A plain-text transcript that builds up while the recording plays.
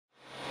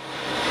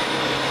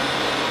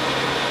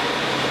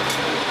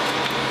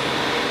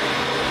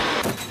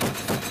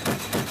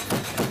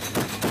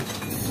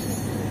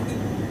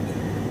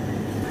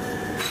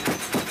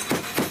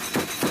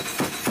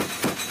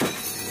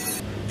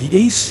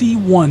The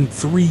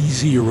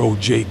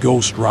AC-130J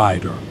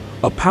Ghostrider,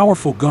 a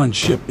powerful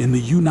gunship in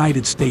the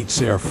United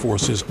States Air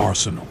Force's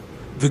arsenal.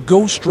 The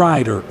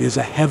Ghostrider is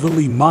a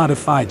heavily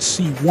modified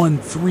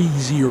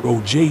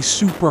C-130J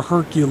Super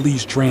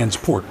Hercules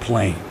transport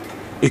plane,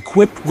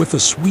 equipped with a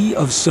suite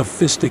of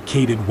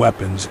sophisticated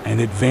weapons and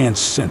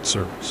advanced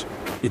sensors.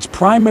 Its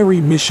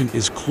primary mission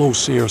is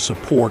close air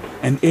support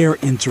and air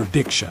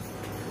interdiction,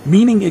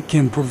 meaning it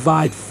can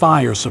provide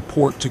fire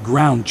support to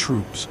ground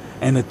troops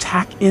and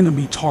attack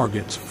enemy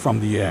targets from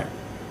the air.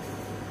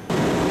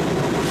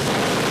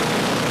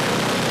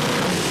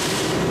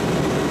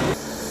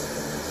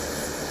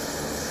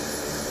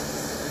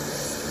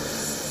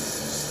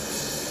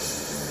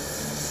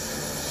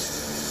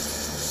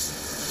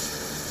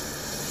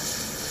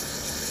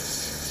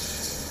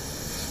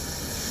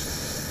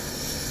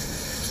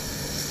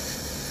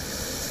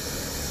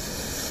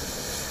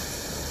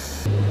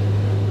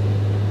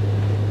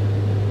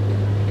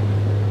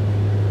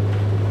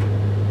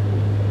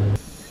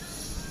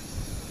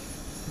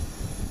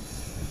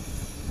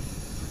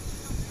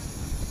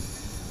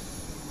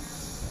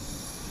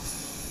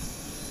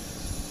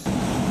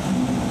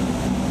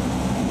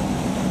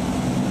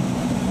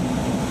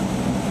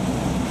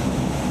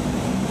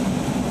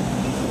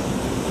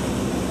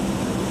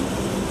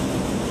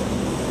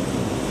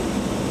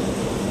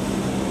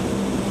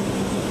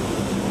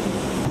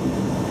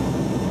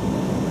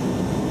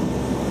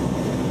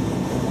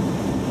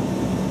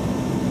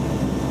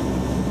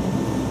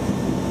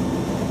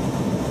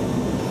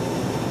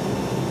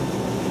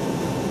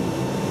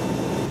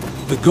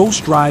 The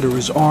Ghostrider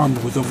is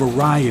armed with a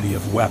variety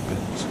of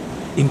weapons,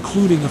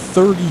 including a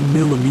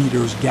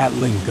 30mm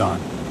Gatling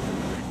gun,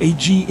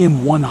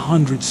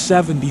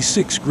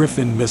 AGM-176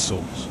 Griffin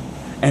missiles,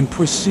 and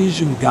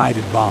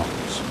precision-guided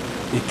bombs.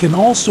 It can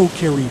also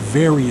carry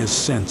various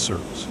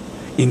sensors,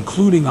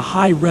 including a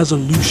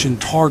high-resolution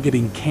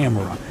targeting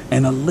camera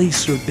and a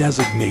laser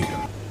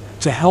designator,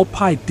 to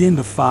help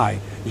identify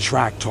and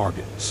track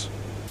targets.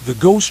 The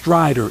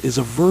Ghostrider is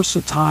a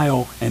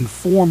versatile and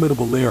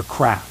formidable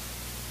aircraft,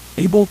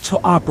 able to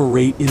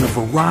operate in a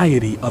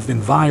variety of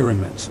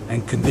environments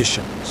and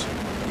conditions.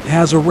 It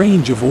has a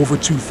range of over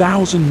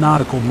 2,000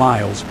 nautical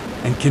miles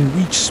and can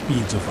reach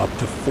speeds of up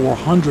to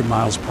 400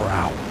 miles per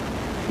hour.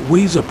 It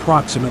weighs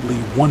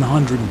approximately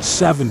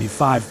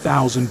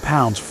 175,000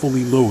 pounds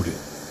fully loaded,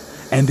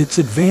 and its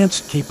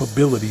advanced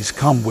capabilities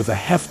come with a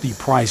hefty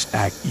price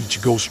tag.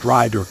 Each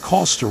Ghostrider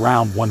costs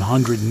around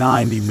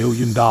 $190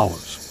 million.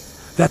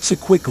 That's a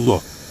quick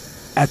look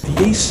at the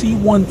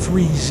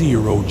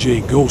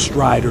AC-130J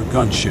Ghostrider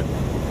Gunship,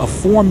 a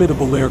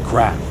formidable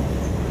aircraft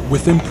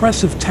with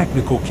impressive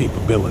technical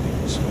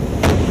capabilities.